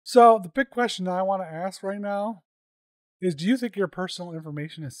So the big question that I want to ask right now is, do you think your personal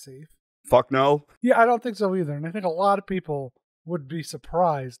information is safe? Fuck no. Yeah, I don't think so either. And I think a lot of people would be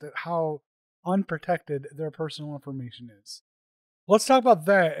surprised at how unprotected their personal information is. Let's talk about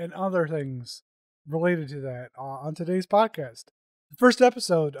that and other things related to that on today's podcast. The first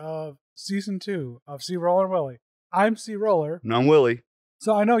episode of season 2 of CRollur and Willy. I'm CRollur. And I'm Willy.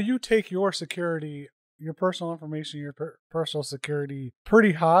 So I know you take your security, your personal information, your personal security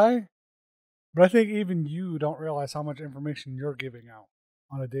pretty high, but I think even you don't realize how much information you're giving out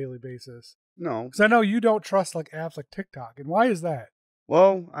on a daily basis. No. Because I know you don't trust like apps like TikTok. And why is that?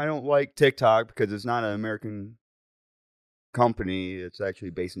 Well, I don't like TikTok because it's not an American company. It's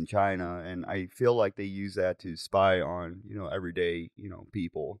actually based in China, and I feel like they use that to spy on, everyday,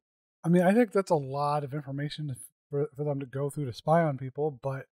 people. I mean, I think that's a lot of information for them to go through to spy on people,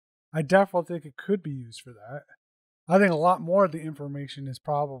 but I definitely think it could be used for that. I think a lot more of the information would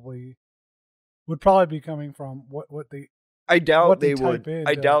probably be coming from what they. I doubt what they they would. type in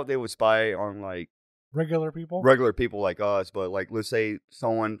I to- doubt they would spy on like Regular people? regular people like us, but like let's say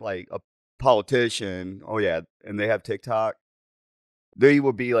someone like a politician. Oh yeah, and they have TikTok. They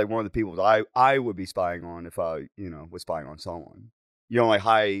would be like one of the people that I would be spying on if I was spying on someone. Like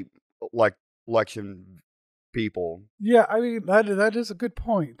high election people. Yeah, I mean, that is a good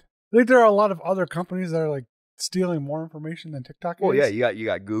point. I think there are a lot of other companies that are like stealing more information than TikTok is. Well, yeah, you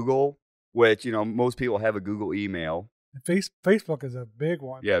got Google, which most people have a Google email. Facebook is a big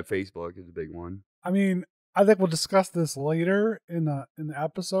one. Yeah, Facebook is a big one. I mean, I think we'll discuss this later in the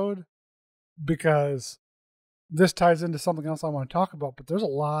episode because this ties into something else I want to talk about. But there's a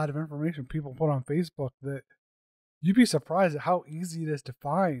lot of information people put on Facebook that you'd be surprised at how easy it is to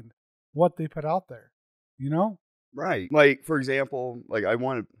find what they put out there. Right. Like, for example, like I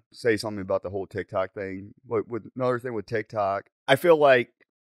want to say something about the whole TikTok thing. With another thing with TikTok, I feel like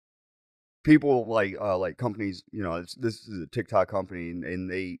people like companies, this is a TikTok company,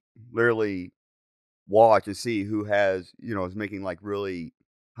 and they literally watch and see who is making like really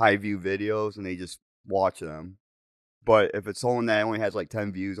high view videos, and they just watch them. But if it's someone that only has like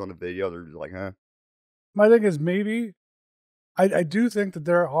 10 views on the video, they're just like, huh? My thing is maybe I do think that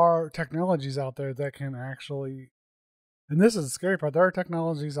there are technologies out there that can actually, and this is the scary part, there are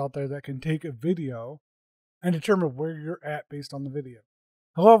technologies out there that can take a video and determine where you're at based on the video.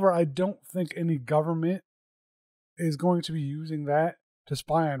 However, I don't think any government is going to be using that to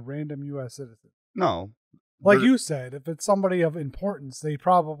spy on random U.S. citizens. No. Like you said, if it's somebody of importance, they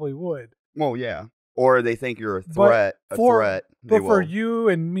probably would. Well, yeah. Or they think you're a threat. But for you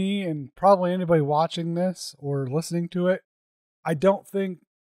and me and probably anybody watching this or listening to it, I don't think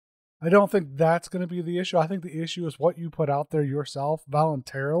that's going to be the issue. I think the issue is what you put out there yourself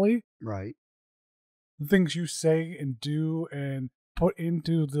voluntarily. Right. The things you say and do and put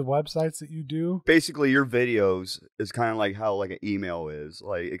into the websites that you do. Basically, your videos is kind of like how like an email is.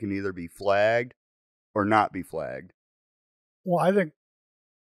 Like it can either be flagged or not be flagged. Well, I think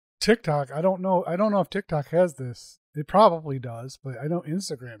TikTok, I don't know if TikTok has this. It probably does, but I know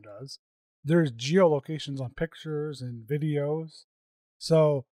Instagram does. There's geolocations on pictures and videos.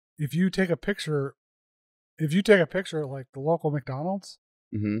 So if you take a picture at like the local McDonald's,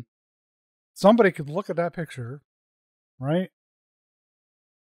 mm-hmm. somebody could look at that picture, right?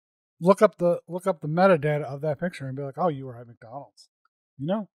 Look up the metadata of that picture and be like, oh, you were at McDonald's.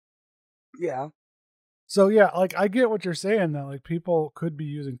 Yeah. So yeah, like I get what you're saying that like people could be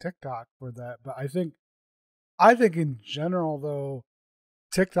using TikTok for that, but I think in general though,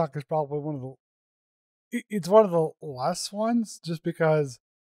 TikTok is probably one of the less ones, just because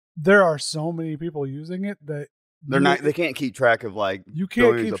there are so many people using it that they can't keep track of like you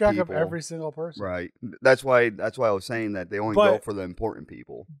can't keep track of every single person. Right. That's why I was saying that they only go for the important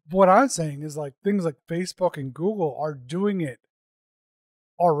people. What I'm saying is like things like Facebook and Google are doing it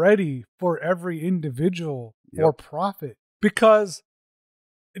already for every individual for profit. Because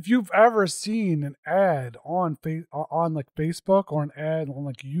if you've ever seen an ad on like Facebook or an ad on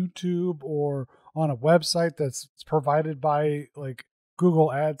like YouTube or on a website that's provided by like Google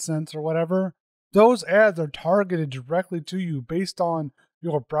AdSense or whatever, those ads are targeted directly to you based on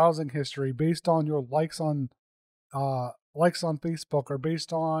your browsing history, based on your likes on Facebook, or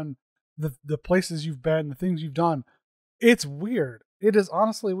based on the places you've been, the things you've done. It's weird. It is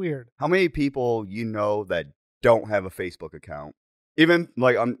honestly weird. How many people that don't have a Facebook account? Even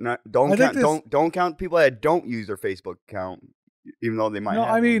like don't count people that don't use their Facebook account, even though they might. No,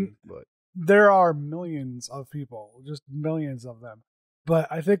 I mean, there are millions of people, just millions of them. But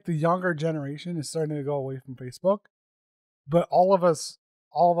I think the younger generation is starting to go away from Facebook. But all of us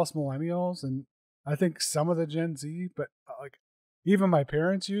millennials, and I think some of the Gen Z, but like Even my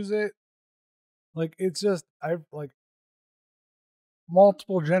parents use it. Like, it's just, I've like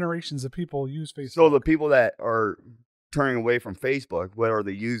multiple generations of people use Facebook. So the people that are turning away from Facebook, what are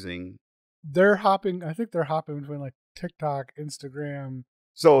they using? They're hopping. I think they're hopping between like TikTok, Instagram.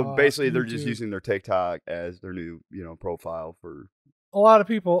 So basically, they're just YouTube. using their TikTok as their new, profile for. A lot of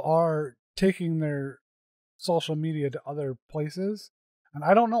people are taking their social media to other places, and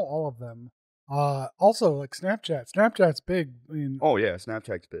I don't know all of them. Also, like Snapchat. Snapchat's big. Oh yeah,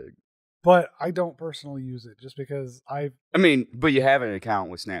 Snapchat's big. But I don't personally use it just because but you have an account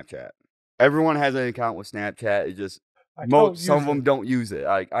with Snapchat. Everyone has an account with Snapchat. It just some of them don't use it.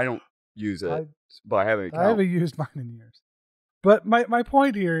 I don't use it, but I have an account. I haven't used mine in years. But my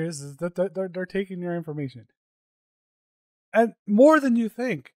point here is that they're taking your information, and more than you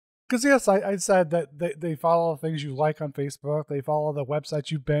think. Because yes, I said that they follow things you like on Facebook. They follow the websites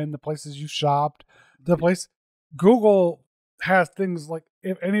you've been, the places you've shopped, the place. Google has things like,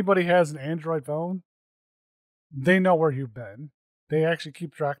 if anybody has an Android phone, they know where you've been. They actually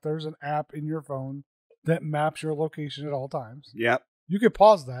keep track. There's an app in your phone that maps your location at all times. Yep. You could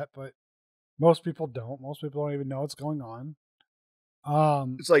pause that, but most people don't. Most people don't even know what's going on.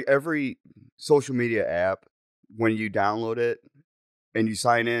 It's like every social media app, when you download it and you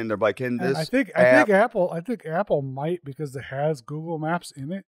sign in, they're like, I think Apple might, because it has Google Maps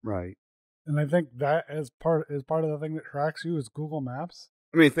in it. Right. And I think that is part of the thing that tracks you is Google Maps.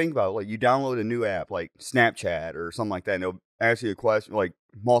 I mean, think about it. Like, you download a new app like Snapchat or something like that, and it'll ask you a question, like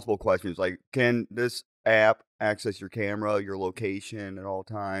multiple questions, like, can this app access your camera, your location at all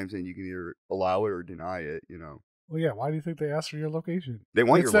times, and you can either allow it or deny it, Well, yeah. Why do you think they ask for your location? They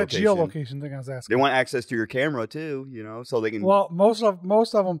want your location. It's that geolocation thing I was asking. They want access to your camera too, so they can. Well, most of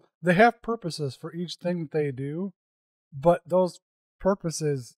them, they have purposes for each thing that they do, but those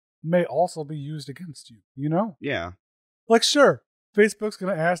purposes may also be used against you. Yeah. Like, sure, Facebook's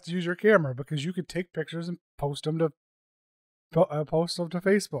going to ask to use your camera because you could take pictures and post them to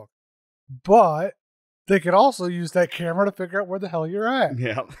Facebook, but they could also use that camera to figure out where the hell you're at.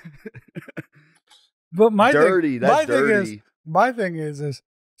 Yeah. But my dirty. My thing is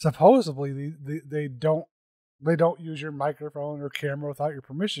supposedly they don't use your microphone or camera without your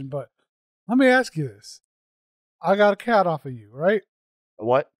permission. But let me ask you this: I got a cat off of you, right?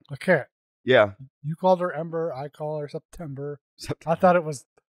 What? A cat. Yeah. You called her Ember. I call her September. I thought it was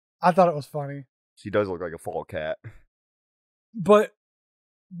funny. She does look like a fall cat. But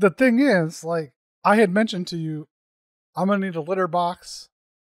the thing is, like, I had mentioned to you, I'm gonna need a litter box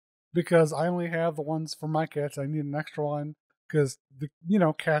because I only have the ones for my cats. I need an extra one because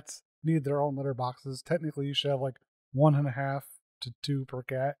cats need their own litter boxes. Technically, you should have like 1.5 to 2 per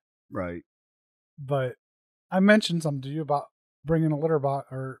cat. Right. But I mentioned something to you about bringing a litter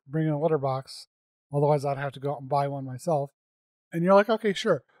box. Otherwise, I'd have to go out and buy one myself. And you're like, okay,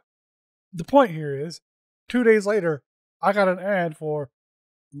 sure. The point here is, 2 days later, I got an ad for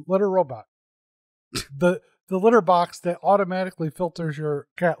Litter Robot. the litter box that automatically filters your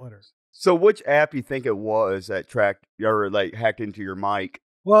cat litters. So which app you think it was that tracked or like hacked into your mic?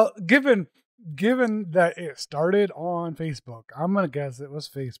 Well, given that it started on Facebook, I'm going to guess it was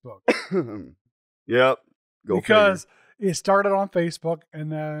Facebook. Yep. Because it started on Facebook,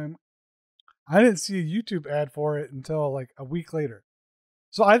 and then I didn't see a YouTube ad for it until like a week later.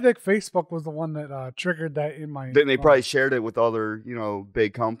 So I think Facebook was the one that triggered that in my. Then they probably shared it with other,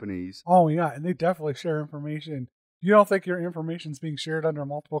 big companies. Oh yeah, and they definitely share information. You don't think your information's being shared under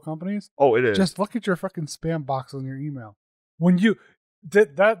multiple companies? Oh, it is. Just look at your fucking spam box on your email. When you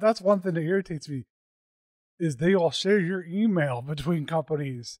that's one thing that irritates me, is they all share your email between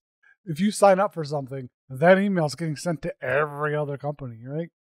companies. If you sign up for something, that email is getting sent to every other company, right?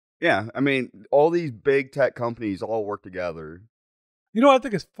 Yeah, I mean, all these big tech companies all work together. You know what I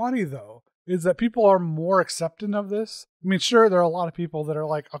think is funny, though, is that people are more accepting of this. I mean, sure, there are a lot of people that are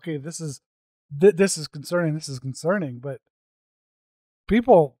like, okay, this is concerning, but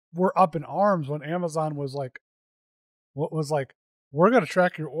people were up in arms when Amazon was like, we're going to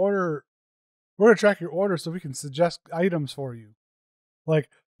track your order. We're going to track your order so we can suggest items for you. Like,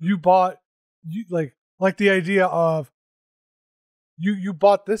 like the idea of you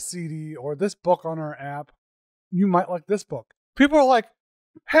bought this CD or this book on our app. You might like this book. People are like,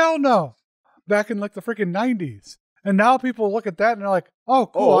 hell no, back in like the freaking 90s. And now people look at that and they're like, oh,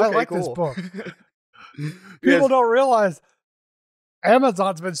 cool, okay, I like this book. People don't realize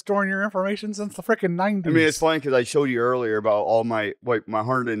Amazon's been storing your information since the freaking 90s. I mean, it's funny because I showed you earlier about all my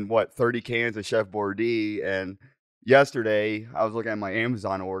 130 cans of Chef Bourdain, and yesterday I was looking at my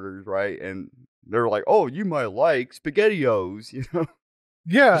Amazon orders, right? And they were like, oh, you might like SpaghettiOs,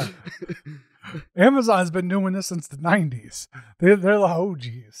 Yeah. Amazon's been doing this since the 90s. They're the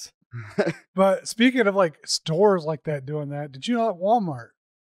OGs. But speaking of like stores like that doing that, did you know that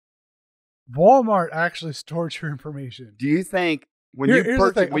Walmart actually stores your information? Do you think when you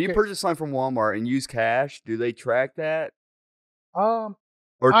purchase something from Walmart and use cash, do they track that?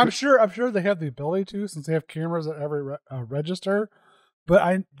 I'm sure they have the ability to, since they have cameras at every register. But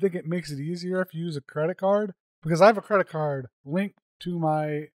I think it makes it easier if you use a credit card, because I have a credit card linked to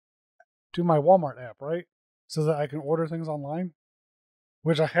my Walmart app, right? So that I can order things online,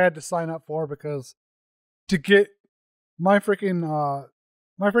 which I had to sign up for because to get my freaking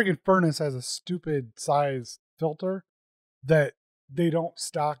furnace has a stupid size filter that they don't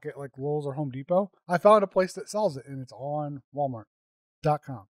stock at like Lowe's or Home Depot. I found a place that sells it, and it's on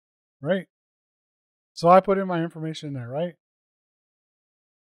Walmart.com, right? So I put in my information in there, right?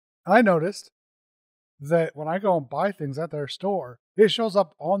 I noticed that when I go and buy things at their store, it shows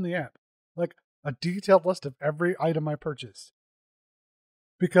up on the app, like a detailed list of every item I purchased,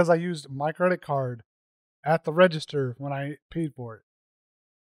 because I used my credit card at the register when I paid for it.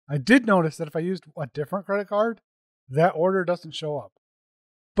 I did notice that if I used a different credit card, that order doesn't show up.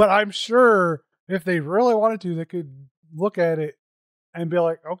 But I'm sure if they really wanted to, they could look at it and be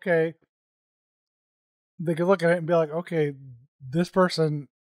like, okay, this person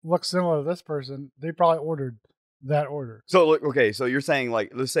looks similar to this person. They probably ordered that order. So, okay, so you're saying,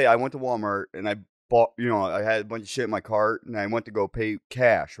 like, let's say I went to Walmart and I bought, I had a bunch of shit in my cart and I went to go pay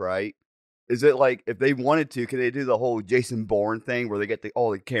cash, right? Is it like, if they wanted to, could they do the whole Jason Bourne thing where they get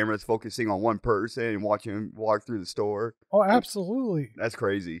all the cameras focusing on one person and watching him walk through the store? Oh, absolutely. That's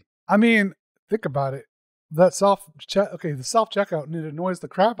crazy. I mean, think about it. The self-checkout, and it annoys the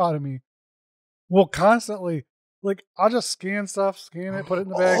crap out of me, will constantly, like, I'll just scan stuff, scan it, put it in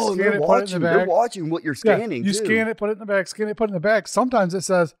the bag, put it in the bag. They're watching what you're scanning, you scan it, put it in the bag, scan it, put it in the bag. Sometimes it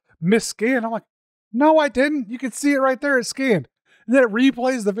says, misscan. I'm like, no, I didn't. You can see it right there. It's scanned. And then it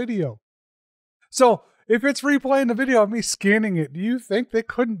replays the video. So if it's replaying the video of me scanning it, do you think they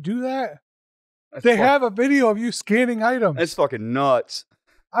couldn't do that? They have a video of you scanning items. That's fucking nuts.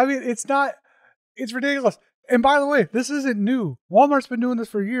 I mean, it's ridiculous. And by the way, this isn't new. Walmart's been doing this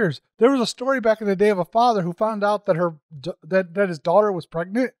for years. There was a story back in the day of a father who found out that that his daughter was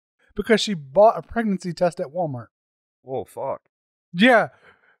pregnant because she bought a pregnancy test at Walmart. Oh, fuck. Yeah.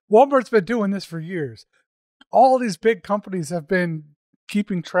 Walmart's been doing this for years. All these big companies have been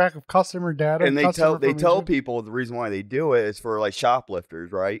keeping track of customer data. And they tell people the reason why they do it is for like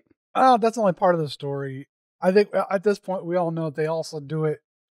shoplifters, right? Oh, that's only part of the story. I think at this point we all know they also do it.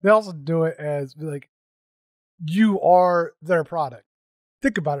 They also do it as like, you are their product.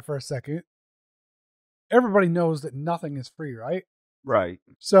 Think about it for a second. Everybody knows that nothing is free, right? Right.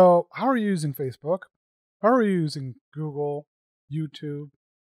 So how are you using Facebook? How are you using Google, YouTube,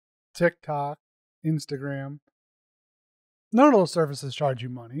 TikTok, Instagram? None of those services charge you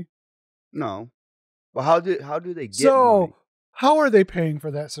money. No. Well, how do they get money? How are they paying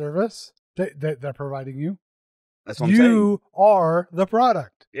for that service that they're providing you? That's what I'm saying. You are the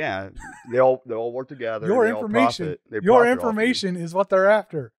product. Yeah, they all work together. Your information is what they're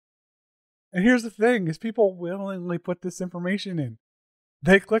after. And here's the thing: is people willingly put this information in.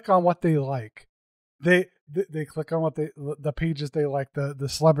 They click on what they like. They click on what the pages they like, the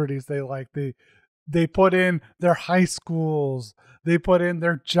celebrities they like. They put in their high schools. They put in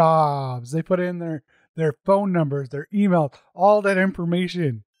their jobs. They put in their phone numbers, their email, all that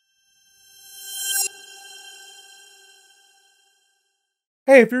information.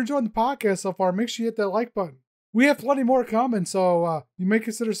 Hey, if you're enjoying the podcast so far, make sure you hit that like button. We have plenty more coming, so you may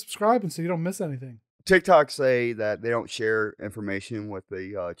consider subscribing so you don't miss anything. TikTok say that they don't share information with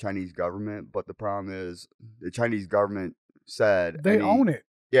the Chinese government, but the problem is the Chinese government said they own it.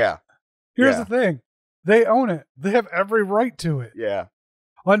 Yeah. Here's the thing. They own it. They have every right to it. Yeah.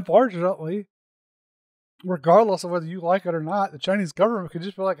 Unfortunately, regardless of whether you like it or not, the Chinese government could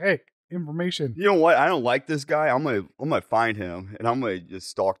just be like, hey, information. You know what? I don't like this guy. I'm gonna find him and I'm gonna just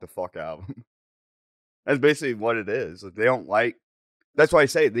stalk the fuck out of him. That's basically what it is. If they don't like, that's why I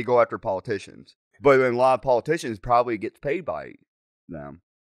say they go after politicians. But a lot of politicians probably get paid by them.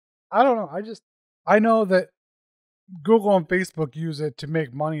 I don't know. I know that Google and Facebook use it to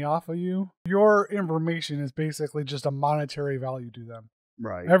make money off of you. Your information is basically just a monetary value to them.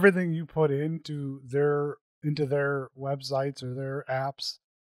 Right. Everything you put into their websites or their apps.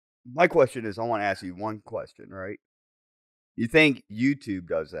 My question is, I want to ask you one question, right? You think YouTube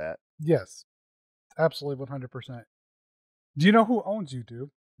does that? Yes. Absolutely 100%. Do you know who owns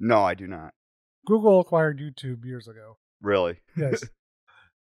YouTube? No, I do not. Google acquired YouTube years ago. Really? Yes.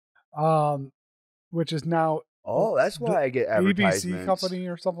 Which is now that's why I get advertisements. ABC company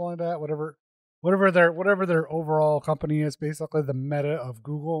or something like that, whatever. whatever their overall company is, basically the Meta of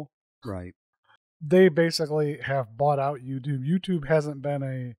Google. Right. They basically have bought out YouTube. YouTube hasn't been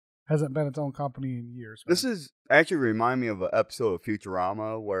its own company in years. This is actually remind me of an episode of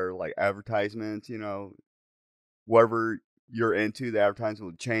Futurama where like advertisements, you know, whatever you're into, the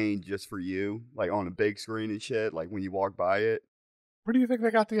advertisement will change just for you, like on a big screen and shit, like when you walk by it. Where do you think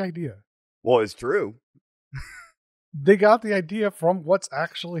they got the idea? Well, it's true. They got the idea from what's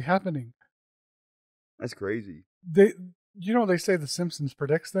actually happening. That's crazy. They say The Simpsons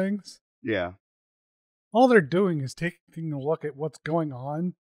predicts things? Yeah. All they're doing is taking a look at what's going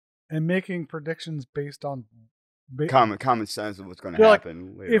on and making predictions based on common sense of what's going to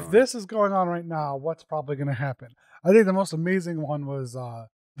happen. Like, if this is going on right now, what's probably going to happen? I think the most amazing one was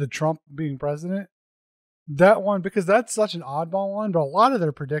the Trump being president. That one, because that's such an oddball one, but a lot of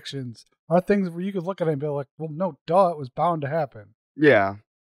their predictions are things where you could look at it and be like, well, no, duh, it was bound to happen. Yeah.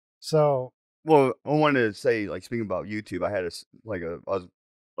 So. Well, I wanted to say, like, speaking about YouTube, I had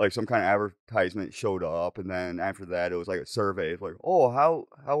some kind of advertisement showed up, and then after that, it was like a survey. It's like, oh, how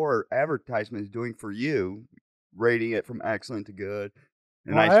are advertisements doing for you? Rating it from excellent to good.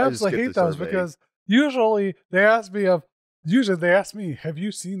 And I absolutely hate those because usually they ask me, have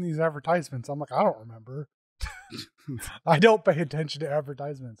you seen these advertisements? I'm like, I don't remember. I don't pay attention to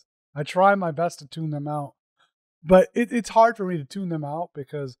advertisements. I try my best to tune them out, but it's hard for me to tune them out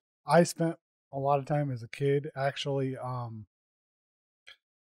because I spent a lot of time as a kid, actually,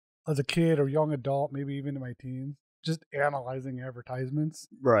 as a kid or young adult, maybe even in my teens, just analyzing advertisements.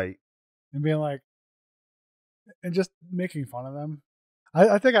 Right. And being like, and just making fun of them.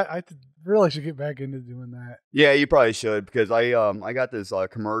 I think I really should get back into doing that. Yeah, you probably should, because I got this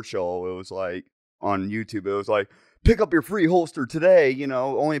commercial. It was like on YouTube. It was like, pick up your free holster today, you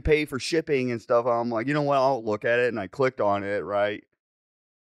know, only pay for shipping and stuff. I'm like, you know what, I'll look at it. And I clicked on it, right?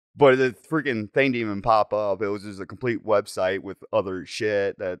 But the freaking thing didn't even pop up. It was just a complete website with other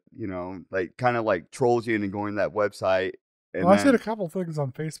shit that, you know, like kind of like trolls you into going to that website. And I've seen a couple things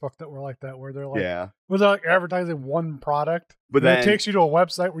on Facebook that were like that, where they're like, yeah, where they're like advertising one product, but then it takes you to a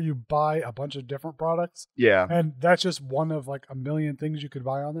website where you buy a bunch of different products. Yeah, and that's just one of like a million things you could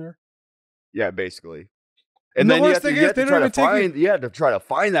buy on there. Yeah, basically. And then you have to try to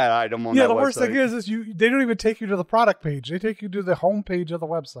find that item on that website. Yeah, the worst thing is they don't even take you to the product page. They take you to the home page of the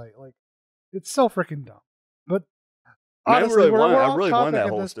website. Like, it's so freaking dumb. But honestly, I really want that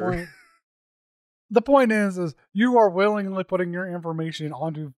holster. The point is you are willingly putting your information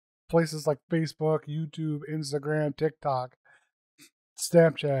onto places like Facebook, YouTube, Instagram, TikTok,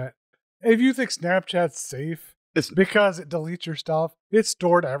 Snapchat. If you think Snapchat's safe because it deletes your stuff, it's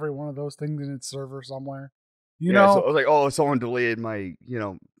stored every one of those things in its server somewhere. You know? So I was like, oh, someone deleted my,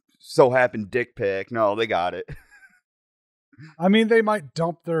 so happened dick pic. No, they got it. I mean, they might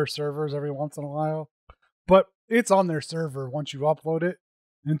dump their servers every once in a while, but it's on their server once you upload it.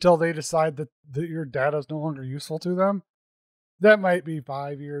 Until they decide that your data is no longer useful to them. That might be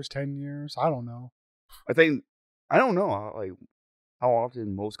 5 years, 10 years. I don't know. I don't know how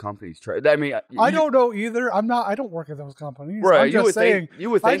often most companies try. I mean, I don't know either. I don't work at those companies. Right. I'm just saying, you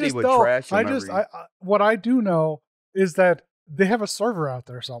would think they would trash them. What I do know is that they have a server out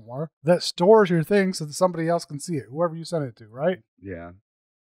there somewhere that stores your things so that somebody else can see it, whoever you send it to, right? Yeah.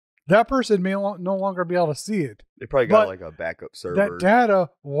 That person may no longer be able to see it. They probably got like a backup server. That data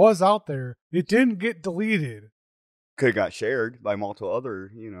was out there. It didn't get deleted. Could have got shared by multiple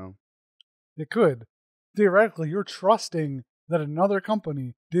other, It could. Theoretically, you're trusting that another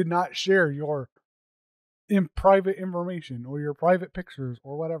company did not share your private information or your private pictures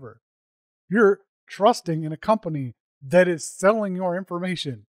or whatever. You're trusting in a company that is selling your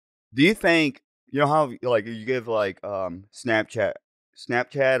information. Do you think, how you give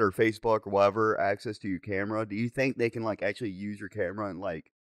Snapchat or Facebook or whatever access to your camera? Do you think they can actually use your camera and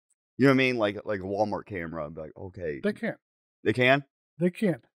you know what I mean, like a Walmart camera? And be like, okay, they can't. They can. They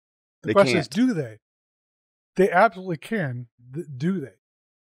can't. The question is, do they? They absolutely can. Do they?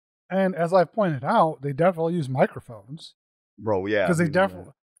 And as I pointed out, they definitely use microphones. Bro, yeah, because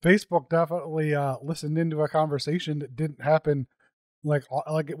Facebook definitely listened into a conversation that didn't happen. Like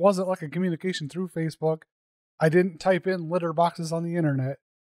it wasn't like a communication through Facebook. I didn't type in litter boxes on the internet.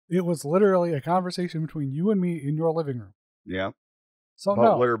 It was literally a conversation between you and me in your living room. Yeah. So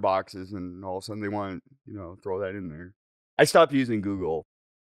no. Litter boxes, and all of a sudden they want to, throw that in there. I stopped using Google.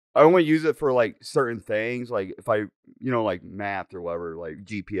 I only use it for certain things, like if I, mapped or whatever, like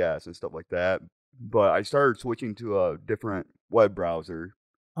GPS and stuff like that. But I started switching to a different web browser.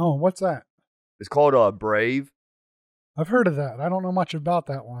 Oh, what's that? It's called Brave. I've heard of that. I don't know much about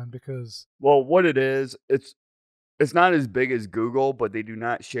that one because... Well, what it is, it's not as big as Google, but they do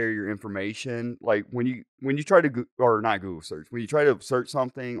not share your information. Like when you try to or not Google search, when you try to search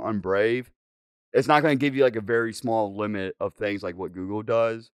something on Brave, it's not going to give you like a very small limit of things like what Google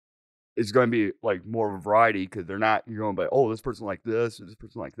does. It's going to be like more of a variety because they're not. You're going to be, oh, this person like this, or this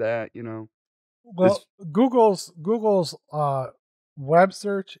person like that. You know, Well, it's Google's web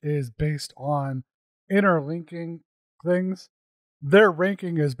search is based on interlinking things. Their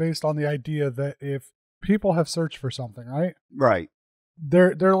ranking is based on the idea that if people have searched for something, right? right.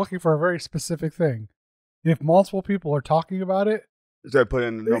 They're looking for a very specific thing. If multiple people are talking about it, So I put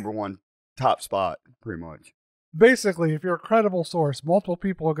in the number one top spot, pretty much. basically, if you're a credible source, multiple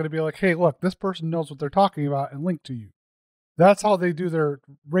people are going to be like, "Hey, look, this person knows what they're talking about," and link to you. That's how they do their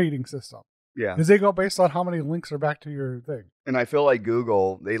rating system. Yeah, Is they go based on how many links are back to your thing. and I feel like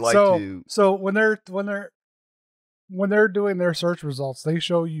Google, they like so, to. So when they're doing their search results, they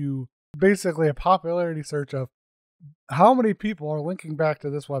show you basically a popularity search of how many people are linking back to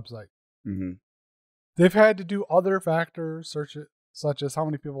this website. Mm-hmm. They've had to do other factors, search it, such as how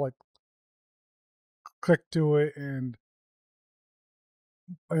many people like click to it and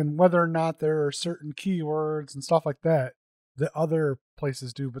whether or not there are certain keywords and stuff like that that other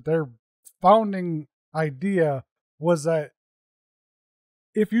places do. But their founding idea was that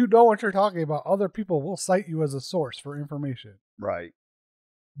if you know what you're talking about, other people will cite you as a source for information. Right.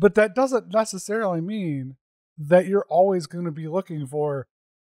 But that doesn't necessarily mean that you're always going to be looking for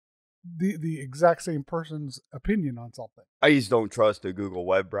the exact same person's opinion on something. I just don't trust the Google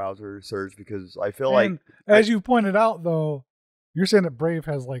web browser search because I feel And like as you pointed out, though, you're saying that Brave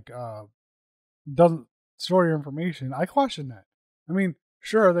has doesn't store your information. I question that. I mean,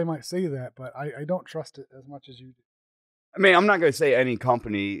 sure, they might say that, but I don't trust it as much as you do. I mean, I'm not going to say any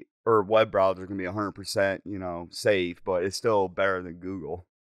company or web browser can be 100%, safe, but it's still better than Google.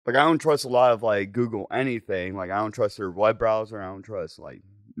 Like, I don't trust a lot of, like, Google anything. Like, I don't trust their web browser. I don't trust, like,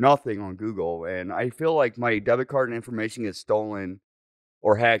 nothing on Google. And I feel like my debit card information gets stolen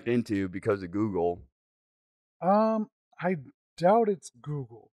or hacked into because of Google. I doubt it's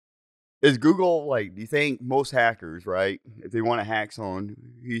Google. Is Google, like, do you think most hackers, right, if they want to hack someone,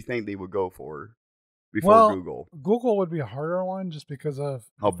 who do you think they would go for before Google? Google would be a harder one just because of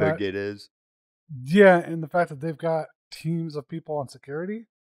How big it is? Yeah, and the fact that they've got teams of people on security.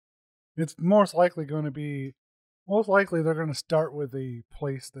 It's most likely they're going to start with a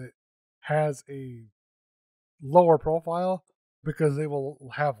place that has a lower profile because they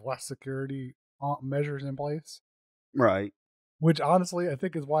will have less security measures in place. Right. Which honestly, I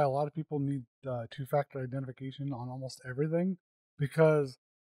think is why a lot of people need two-factor identification on almost everything, because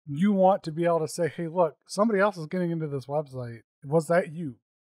you want to be able to say, "Hey, look, somebody else is getting into this website. Was that you?"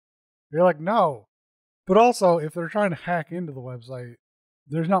 You're like, "No." But also, if they're trying to hack into the website,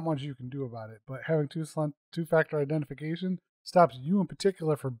 there's not much you can do about it. But having two-factor identification stops you in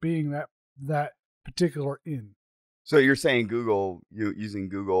particular from being that particular in. So you're saying using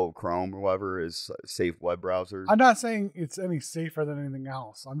Google Chrome or whatever is a safe web browser? I'm not saying it's any safer than anything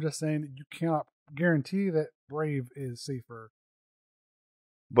else. I'm just saying that you cannot guarantee that Brave is safer.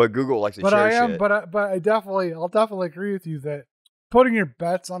 But Google likes to But share I am, shit. but I'll definitely agree with you that putting your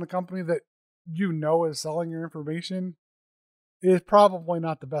bets on a company that you know is selling your information is probably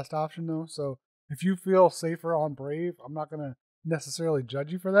not the best option, though. So if you feel safer on Brave, I'm not going to necessarily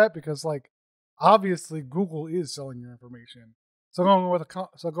judge you for that because, like, obviously Google is selling your information. So going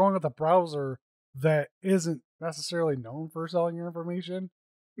with a browser that isn't necessarily known for selling your information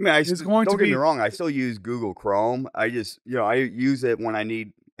I mean, is going don't to get me be. wrong. I still use Google Chrome. I just, I use it when I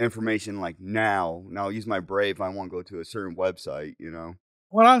need information like now. Now I'll use my Brave if I want to go to a certain website,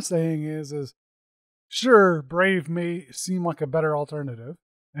 What I'm saying is sure, Brave may seem like a better alternative,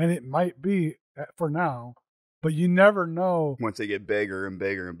 and it might be for now, but you never know. Once they get bigger and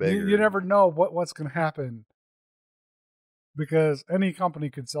bigger and bigger. You never know what's going to happen because any company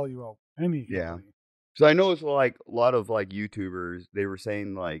could sell you out. Any company. Yeah. So I noticed like a lot of like YouTubers, they were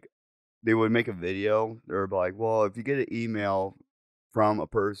saying like they would make a video. They were like, well, if you get an email from a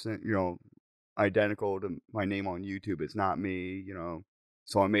person, identical to my name on YouTube, it's not me,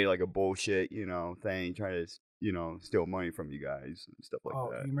 So I made like a bullshit, thing, trying to, steal money from you guys and stuff like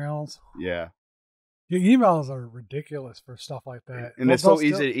that. Emails? Yeah. Your emails are ridiculous for stuff like that. And it's so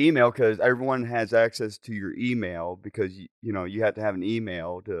easy to email because everyone has access to your email because, you have to have an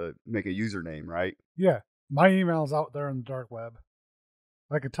email to make a username, right? Yeah. My email's out there on the dark web.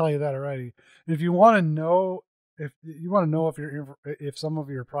 I can tell you that already. If you want to know if some of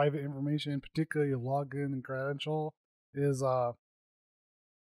your private information, particularly your login and credential, is out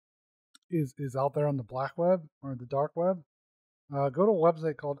there on the black web or the dark web, go to a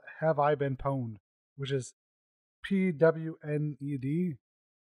website called Have I Been Pwned, which is PWNED,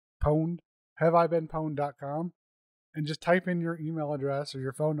 pwned, haveibeenpwned.com, and just type in your email address or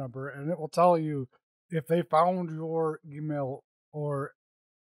your phone number, and it will tell you if they found your email or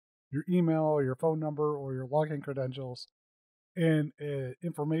your phone number or your login credentials in an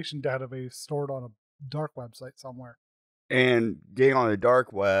information database stored on a dark website somewhere. And getting on the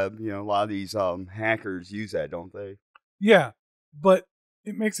dark web, a lot of these hackers use that, don't they? Yeah, but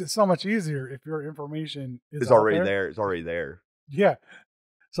it makes it so much easier if your information is already there. It's already there. Yeah.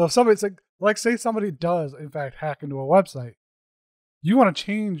 So if somebody's like say somebody does in fact hack into a website, you want to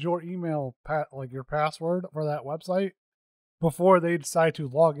change your email your password for that website before they decide to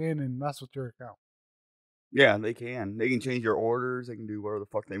log in and mess with your account. Yeah, they can. They can change your orders. They can do whatever the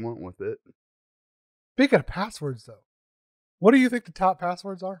fuck they want with it. Speaking of passwords, though, what do you think the top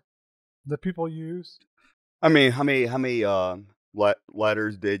passwords are that people use? I mean, how many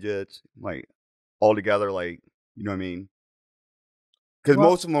letters, digits, like all together, like, you know what I mean? Because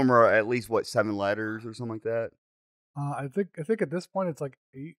most of them are at least 7 letters or something like that. I think at this point it's like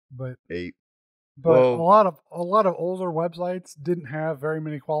 8, but 8. But a lot of older websites didn't have very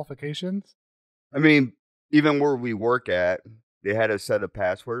many qualifications. I mean, even where we work at, they had to set a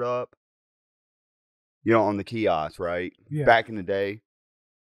password up, on the kiosk, right? Yeah. Back in the day.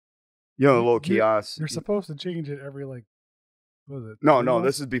 The little kiosk. You're supposed to change it every what was it? No,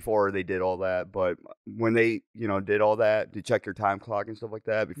 this is before they did all that. But when they, did all that to check your time clock and stuff like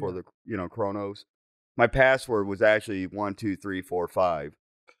that before the, chronos, my password was actually 1, 2, 3, 4, 5.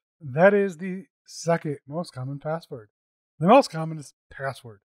 That is the second most common password. The most common is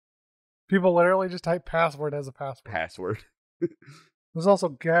password. People literally just type password as a password. There's also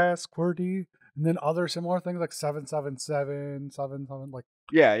gas, QWERTY, and then other similar things like 777, 77, like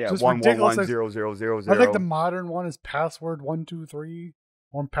yeah, 1110000. I think the modern one is password 123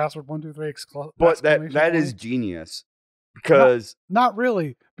 or password 123. But that is genius because not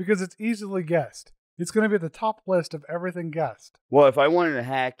really, because it's easily guessed. It's going to be at the top list of everything guessed. Well, if I wanted to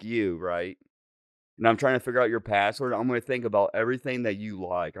hack you, right, and I'm trying to figure out your password, I'm going to think about everything that you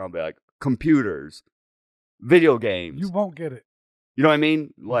like. I'll be like, computers, video games. You won't get it. You know what I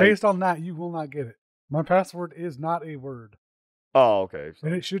mean? Like, based on that, you will not get it. My password is not a word. Oh, okay.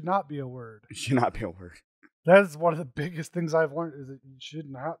 And it should not be a word. It should not be a word. That is one of the biggest things I've learned, is that it should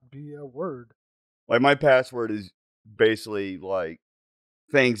not be a word. Like, my password is basically like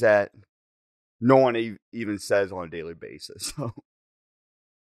things that no one even says on a daily basis. So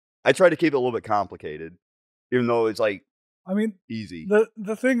I try to keep it a little bit complicated, even though it's easy.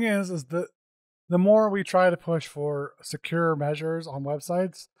 The thing is that the more we try to push for secure measures on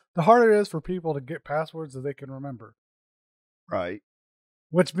websites, the harder it is for people to get passwords that they can remember. Right.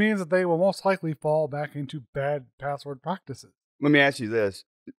 Which means that they will most likely fall back into bad password practices. Let me ask you this.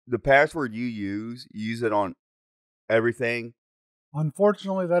 The password you use it on everything?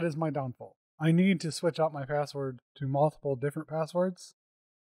 Unfortunately, that is my downfall. I need to switch out my password to multiple different passwords.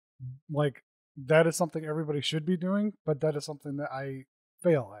 Like, that is something everybody should be doing, but that is something that I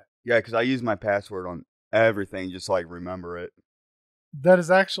fail at. Yeah, because I use my password on everything just so I remember it. That is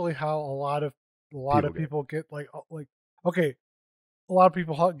actually how a lot of people get okay. A lot of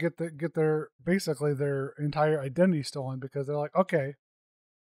people get their basically their entire identity stolen because they're like, okay,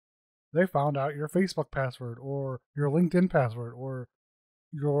 they found out your Facebook password or your LinkedIn password or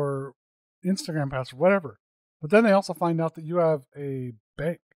your Instagram password, whatever. But then they also find out that you have a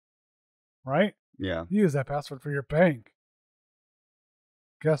bank, right? Yeah. You use that password for your bank.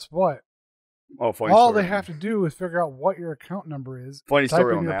 Guess what? Oh, funny All story. they have to do is figure out what your account number is. Funny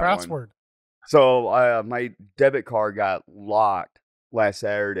story on that password. So my debit card got locked last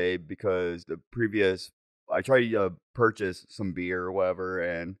Saturday because I tried to purchase some beer or whatever,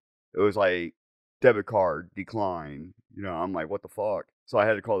 and it was like debit card declined. I'm like, what the fuck? So I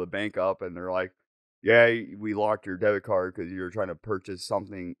had to call the bank up, and they're like, yeah, we locked your debit card because you were trying to purchase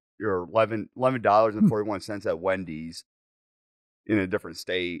something. You're $11.41 at Wendy's in a different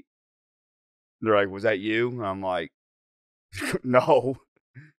state. They're like, was that you? And I'm like, no.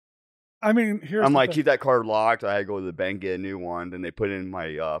 I mean, keep that card locked. I had to go to the bank, get a new one. Then they put in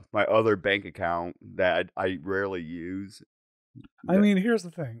my my other bank account that I rarely use. I mean, here's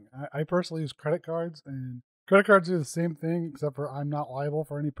the thing. I personally use credit cards, and credit cards do the same thing, except for I'm not liable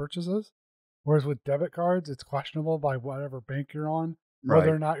for any purchases. Whereas with debit cards, it's questionable by whatever bank you're on,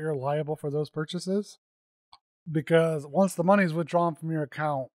 whether or not you're liable for those purchases. Because once the money is withdrawn from your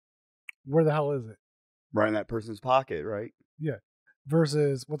account, where the hell is it? Right in that person's pocket, right? Yeah.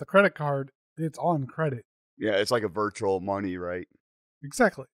 Versus with a credit card, it's on credit. Yeah, it's like a virtual money, right?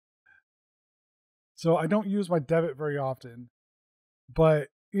 Exactly. So I don't use my debit very often, but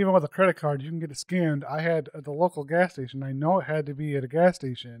even with a credit card, you can get it scanned. I had at the local gas station. I know it had to be at a gas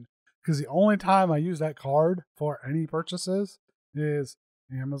station because the only time I use that card for any purchases is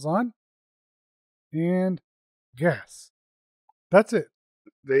Amazon and gas. That's it.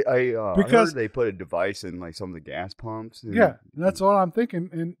 I Because heard they put a device in like some of the gas pumps. And, yeah, that's what I'm thinking.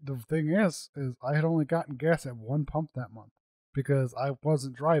 And the thing is I had only gotten gas at one pump that month because I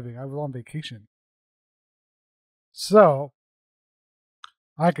wasn't driving. I was on vacation. So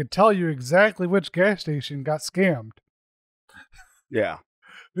I could tell you exactly which gas station got scammed Yeah.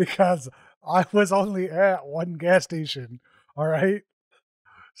 because I was only at one gas station. All right.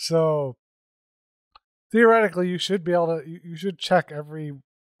 So theoretically, you should be able to, you should check every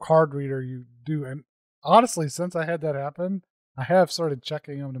card reader you do. And honestly, since I had that happen, I have started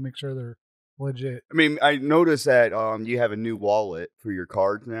checking them to make sure they're legit. I mean, I noticed that you have a new wallet for your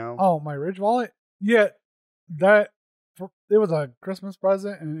cards now. Oh, my Ridge wallet? Yeah, it was a Christmas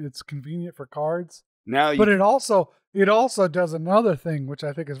present and it's convenient for cards. Now, But it also does another thing which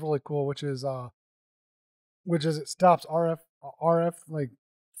I think is really cool, which is it stops RF like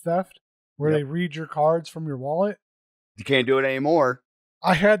theft where they read your cards from your wallet. You can't do it anymore.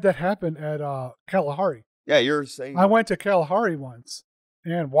 I had that happen at Kalahari. Yeah, you're saying I went to Kalahari once,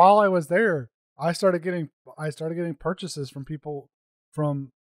 and while I was there, I started getting purchases from people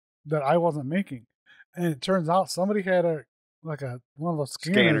that I wasn't making, and it turns out somebody had one of those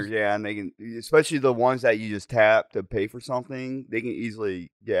scanners. Yeah, and they can, especially the ones that you just tap to pay for something, they can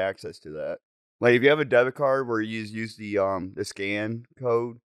easily get access to that. Like if you have a debit card where you use the scan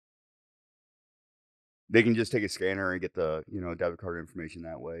code, they can just take a scanner and get the debit card information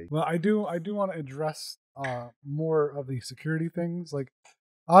that way. Well, I do want to address more of the security things. Like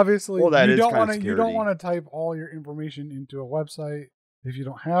obviously, Well, you don't want to type all your information into a website if you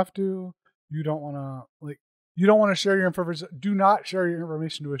don't have to. You don't want to share your information. Do not share your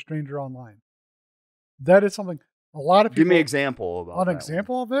information to a stranger online. That is something a lot of people. Give me an example about an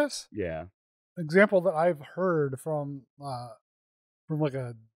example of this. Yeah, example that I've heard from like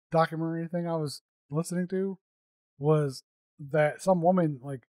a documentary thing I was listening to was that some woman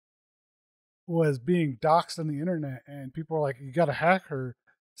like was being doxxed on the internet and people were like, you got to hack her.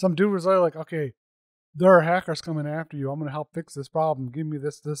 Some dude was like, okay, there are hackers coming after you. I'm going to help fix this problem. Give me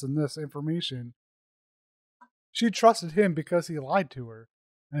this, and this information. She trusted him because he lied to her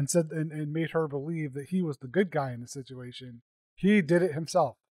and said and made her believe that he was the good guy in the situation. He did it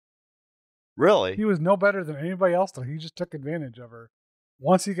himself. Really? He was no better than anybody else, though. He just took advantage of her.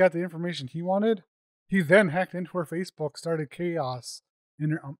 Once he got the information he wanted, he then hacked into her Facebook, started chaos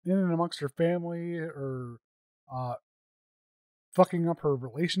in and amongst her family, or fucking up her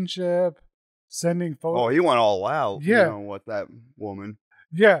relationship, sending photos. Oh, he went all out. Yeah. With that woman.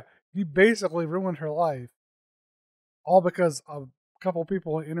 Yeah, he basically ruined her life, all because a couple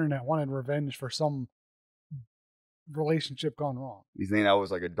people on the internet wanted revenge for some relationship gone wrong. You think that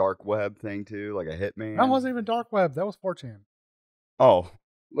was like a dark web thing too, like a hitman? That wasn't even dark web. That was 4chan. Oh,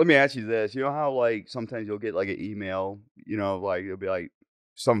 let me ask you this. You know how like sometimes you'll get like an email, like it'll be like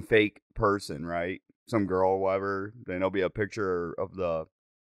some fake person, right? Some girl or whatever. Then there'll be a picture of the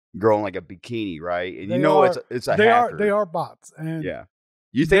girl in like a bikini, right? And it's a hacker. They are bots. And yeah.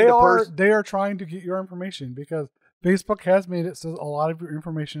 You think they are trying to get your information because Facebook has made it so a lot of your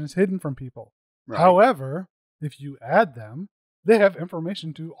information is hidden from people. Right. However, if you add them, they have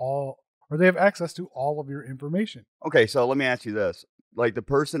they have access to all of your information. Okay, so let me ask you this. Like the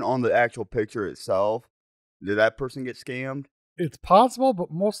person on the actual picture itself, did that person get scammed? It's possible,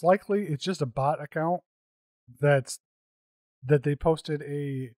 but most likely it's just a bot account that they posted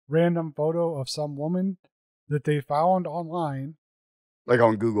a random photo of some woman that they found online. Like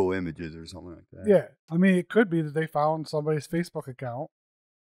on Google Images or something like that. Yeah. I mean, it could be that they found somebody's Facebook account,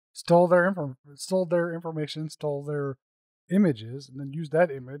 stole their information, stole their images, and then used that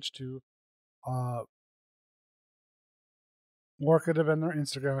image to or it could have been their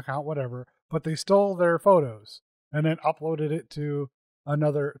Instagram account, whatever. But they stole their photos and then uploaded it to a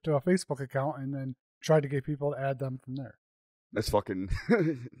Facebook account and then tried to get people to add them from there. That's fucking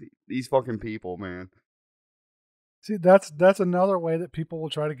these fucking people, man. See, that's another way that people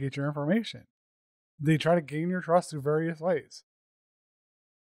will try to get your information. They try to gain your trust through various ways.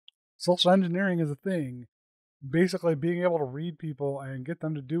 Social engineering is a thing. Basically being able to read people and get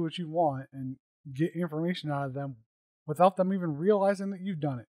them to do what you want and get information out of them without them even realizing that you've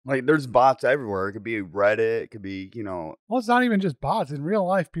done it. Like, there's bots everywhere. It could be Reddit. It could be, Well, it's not even just bots. In real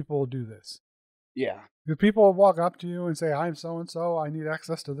life, people will do this. Yeah. If people will walk up to you and say, I'm so-and-so, I need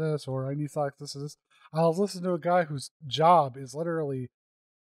access to this, or I need access to this. I was listening to a guy whose job is literally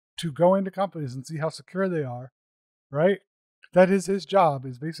to go into companies and see how secure they are, right? that is his job.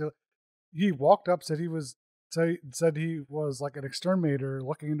 Is basically he walked up, said he was like an exterminator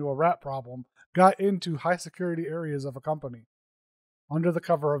looking into a rat problem. Got into high security areas of a company under the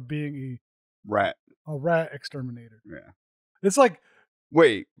cover of being a rat exterminator. Yeah. It's like,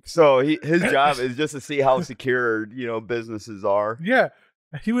 wait, so his job is just to see how secure, businesses are. Yeah.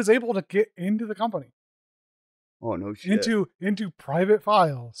 He was able to get into the company. Oh, no shit. Into private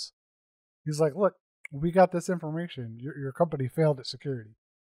files. He's like, look, we got this information. Your company failed at security.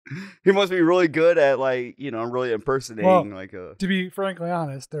 He must be really good at really impersonating To be frankly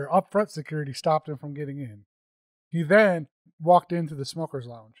honest, their upfront security stopped him from getting in. He then walked into the smoker's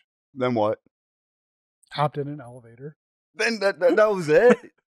lounge. Then what? Hopped in an elevator. Then that was it?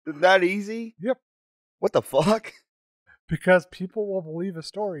 That easy? Yep. What the fuck? Because people will believe a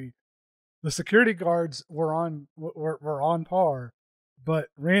story. The security guards were on par, but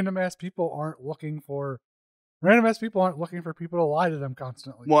random ass people aren't looking for people to lie to them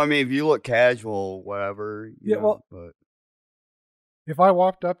constantly. Well, I mean, if you look casual, whatever. But if I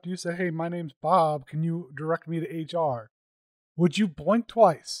walked up to you and said, "Hey, my name's Bob, can you direct me to HR?" Would you blink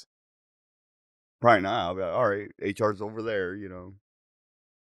twice? Probably not. I'll be like, all right, HR's over there, You know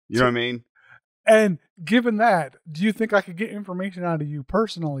what I mean? And given that, do you think I could get information out of you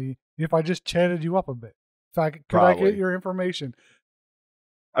personally if I just chatted you up a bit? Could I get your information?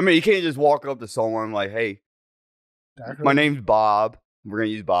 I mean, you can't just walk up to someone like, "Hey, my name's Bob. We're going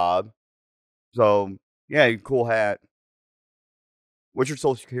to use Bob. So, yeah, cool hat. What's your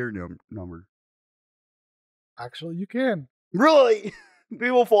social security number?" Actually, you can. Really?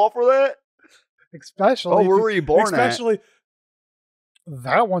 People fall for that? Especially. Where were you born at?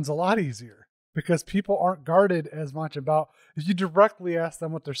 That one's a lot easier because people aren't guarded as much about. If you directly ask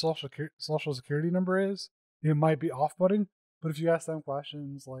them what their social security number is, it might be off-putting. But if you ask them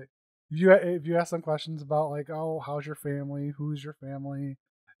questions like, if you ask them questions about like, oh, how's your family? Who's your family?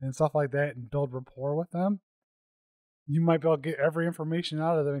 And stuff like that, and build rapport with them, you might be able to get every information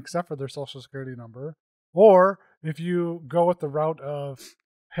out of them except for their social security number. Or if you go with the route of,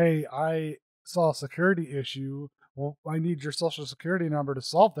 hey, I saw a security issue. Well, I need your social security number to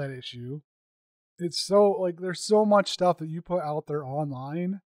solve that issue. It's so there's so much stuff that you put out there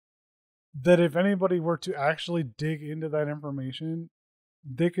online that if anybody were to actually dig into that information,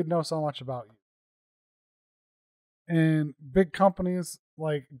 they could know so much about you. And big companies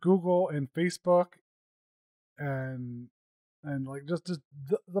like Google and Facebook and just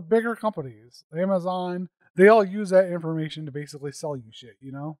the bigger companies, Amazon, they all use that information to basically sell you shit,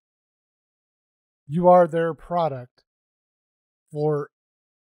 You are their product for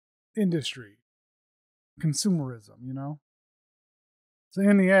industry, consumerism, So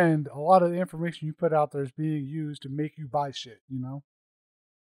in the end, a lot of the information you put out there is being used to make you buy shit,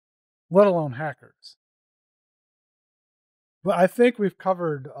 Let alone hackers. But I think we've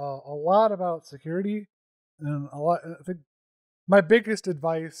covered a lot about security, and I think my biggest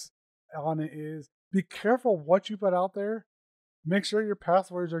advice on it is be careful what you put out there. Make sure your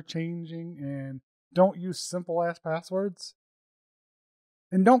passwords are changing and don't use simple ass passwords.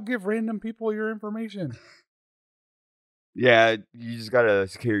 And don't give random people your information. Yeah, you just gotta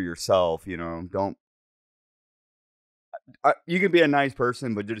secure yourself, Don't. You can be a nice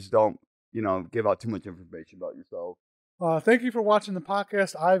person, but just don't, give out too much information about yourself. Thank you for watching the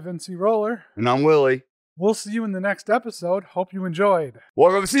podcast. I've been CRollur. And I'm Willy. We'll see you in the next episode. Hope you enjoyed.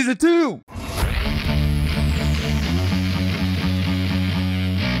 Welcome to season 2.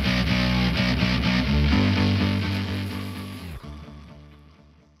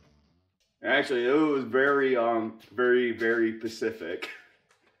 Actually, it was very, very, very Pacific.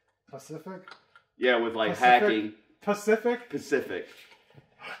 Pacific? Yeah, with hacking. Pacific? Pacific.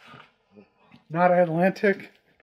 Not Atlantic?